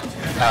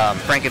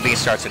Franknbean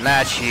starts a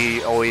match,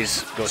 he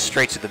always goes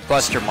straight to the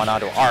Buster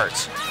Monado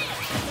art.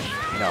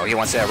 You know, he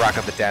wants to rack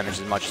up the damage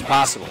as much as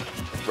possible.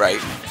 Right.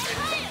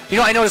 You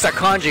know, I noticed that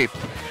kanji,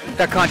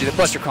 the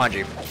Buster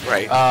kanji.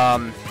 Right.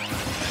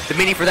 The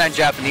meaning for that in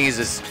Japanese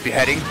is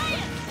beheading.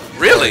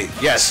 Really?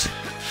 Yes.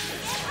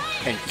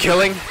 And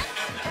killing.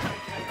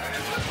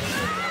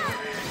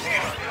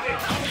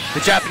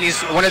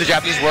 One of the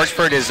Japanese words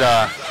for it is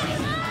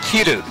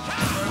kiru.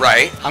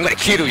 Right. I'm gonna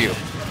kiru you.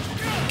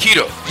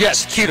 Kiru.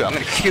 Yes, kiru. I'm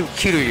gonna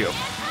kiru you.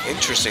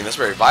 Interesting. That's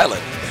very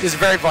violent. It's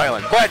very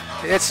violent, but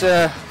it's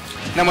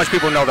not much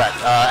people know that.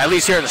 At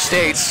least here in the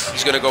States.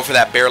 He's gonna go for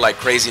that bear like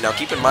crazy. Now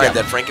keep in mind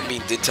that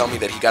Franknbean did tell me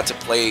that he got to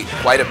play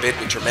quite a bit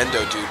with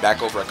Tremendo Dude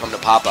back over at Come to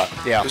Papa.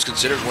 Yeah. He was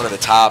considered one of the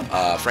top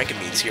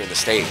Franknbeans here in the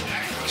state.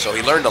 So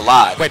he learned a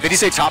lot. Wait, did he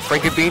say top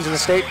Franknbeans in the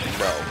state?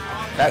 No.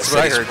 That's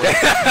what I heard.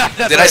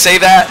 Did I say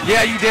that?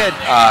 Yeah, you did.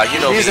 You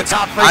know, he's a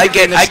top I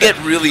get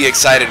really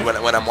excited when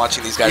I'm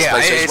watching these guys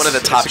play. So he's one of the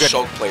top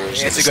Shulk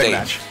players in the state. It's a good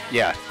match.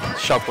 Yeah,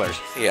 Shulk players.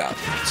 Yeah.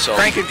 So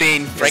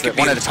Franknbean is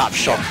one of the top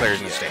Shulk players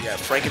in the state. Yeah,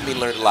 Franknbean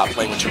learned a lot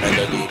playing with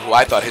Tremendo Dude, who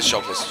I thought his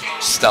Shulk was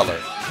stellar.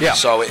 Yeah.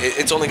 So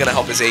it's only going to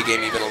help his A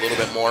game even a little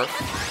bit more.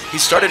 He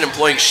started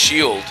employing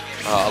Shield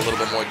a little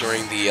bit more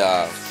during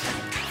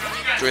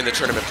the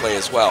tournament play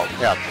as well.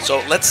 Yeah.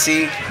 So let's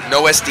see.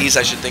 No SDs,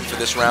 I should think, for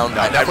this round.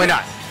 No, definitely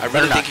not. I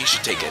really think he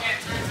should take it.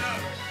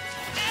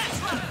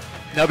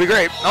 That'll be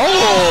great.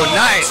 Oh,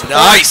 nice.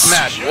 Nice.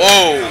 Smash.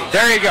 Whoa.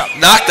 There you go.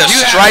 Knock the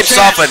stripes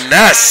off of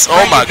Ness.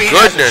 Oh, my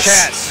goodness.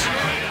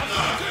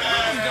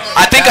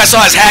 I think I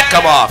saw his hat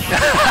come off.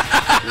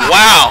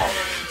 Wow.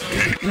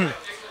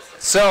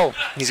 So,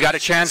 he's got a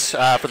chance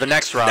for the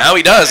next round. Now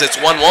he does. It's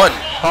 1-1.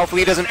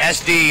 Hopefully he doesn't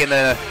SD in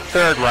the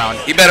third round.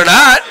 He better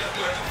not.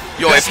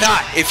 Yo, if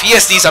he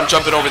SDs, I'm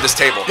jumping over this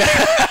table.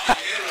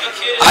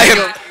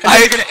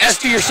 You're going to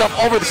SD yourself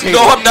over the table.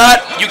 No, I'm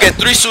not. You get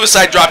 3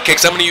 suicide drop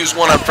kicks. I'm going to use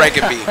 1 on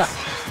Franknbean.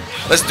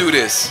 Let's do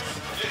this.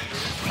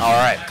 All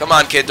right. Come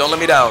on, kid. Don't let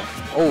me down.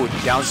 Oh,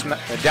 down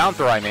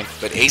throw, I mean.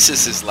 But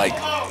Asis is like,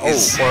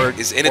 is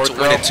in it to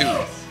win it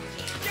too.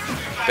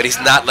 But he's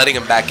not letting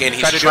him back in.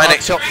 He's trying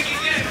to.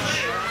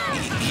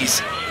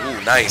 He's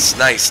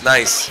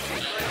nice.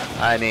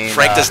 I mean,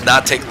 Frank does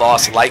not take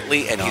loss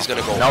lightly, and he's going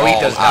to go all he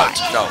does out.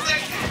 not. No.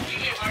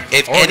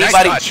 If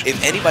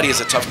anybody is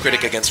a tough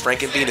critic against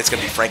Franknbean, it's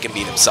going to be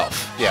Franknbean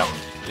himself. Yeah.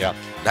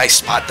 Nice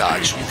spot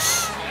dodge.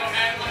 Oof.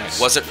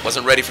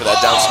 Wasn't ready for that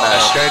down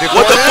smash. Okay,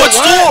 what the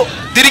footstool?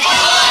 Did he?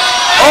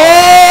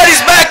 Oh,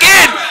 he's back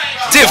in.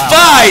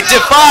 Defied,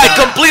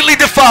 completely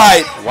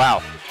defied.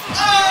 Wow.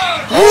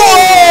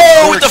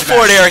 Whoa! With the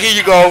forward air. Here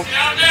you go.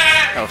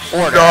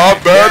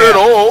 Not bad at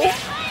all.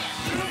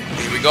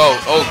 Here we go.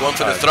 Oh, going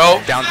for the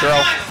throw. Down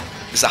throw.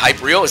 Is the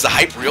hype real? Is the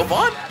hype real,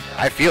 Vaughn?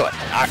 I feel it.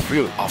 I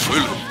feel it. Oh,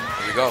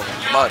 here we go.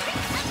 Come on.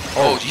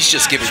 Oh, he's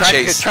just giving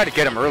chase. Try to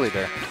get him early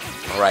there.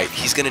 All right,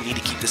 he's going to need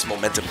to keep this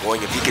momentum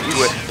going if he can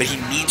do it, but he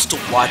needs to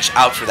watch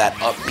out for that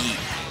upbeat.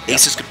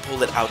 Asis could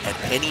pull it out at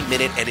any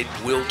minute, and it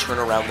will turn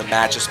around the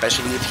match,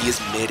 especially if he is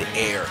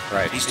mid-air.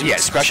 Right. Yeah,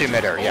 especially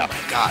mid-air, yeah. Oh,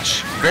 my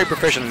gosh. Very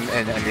proficient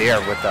in the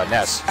air with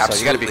Ness, Absolutely. so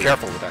you got to be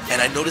careful with that.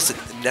 And I noticed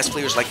that Ness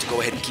players like to go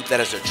ahead and keep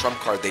that as their trump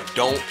card. They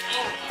don't,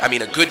 I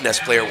mean, a good Ness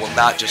player will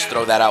not just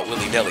throw that out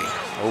willy-nilly.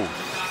 Oh,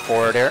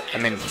 forward air. I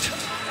mean,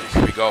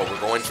 here we go. We're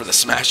going for the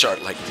smash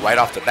art, like, right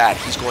off the bat.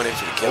 He's going in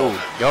for the kill.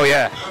 Oh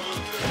yeah.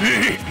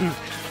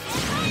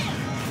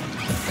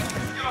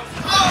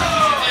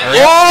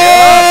 Whoa!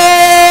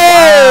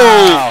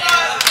 Wow.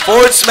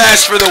 Forward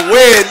smash for the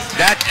win.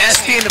 That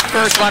SD in the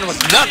first one was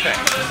nothing.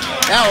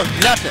 That was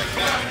nothing.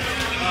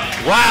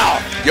 Wow.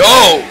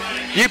 Yo.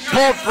 You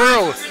pulled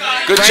through.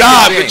 Good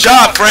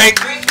job, Frank.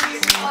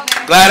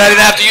 Glad I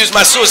didn't have to use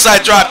my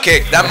suicide drop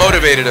kick. That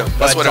motivated him.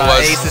 That's what it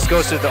was. Asis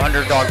goes to the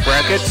underdog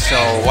bracket, so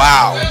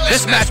wow.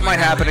 This match might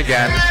happen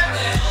again.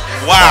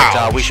 Wow.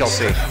 But, we shall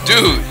see.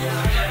 Dude,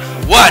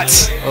 what?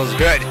 That was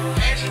good.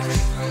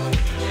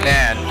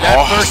 Man,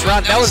 that first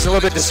round, that was a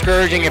little bit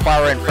discouraging if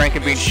I were in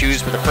Franknbean's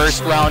shoes for the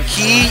first round.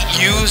 He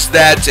used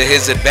that to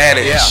his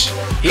advantage. Yeah.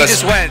 He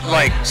just went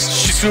like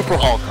Super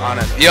Hulk on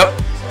it. Yep.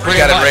 He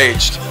got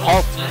enraged.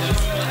 Hulk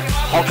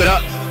it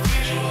up.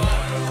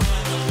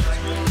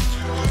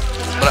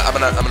 I'm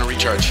gonna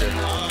recharge here.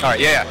 Alright,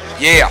 yeah.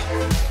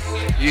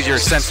 Use your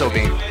Sensei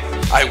beam.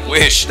 I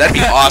wish. That'd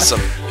be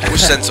awesome. I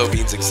wish Sensei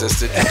beans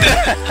existed.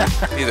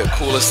 It'd be the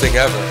coolest thing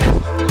ever.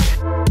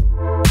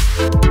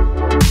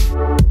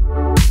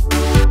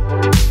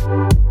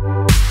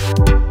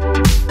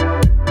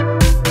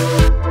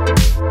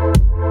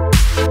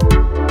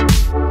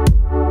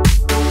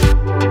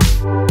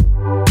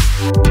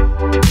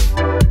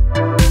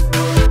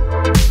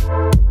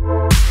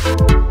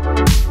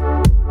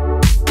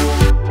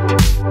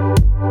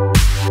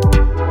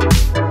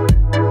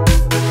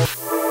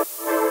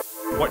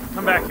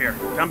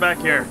 Come back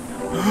here.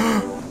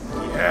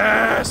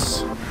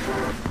 Yes!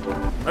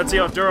 Let's see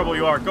how durable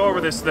you are. Go over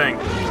this thing.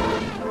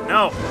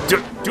 No,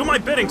 do my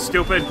bidding,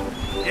 stupid.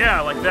 Yeah,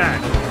 like that.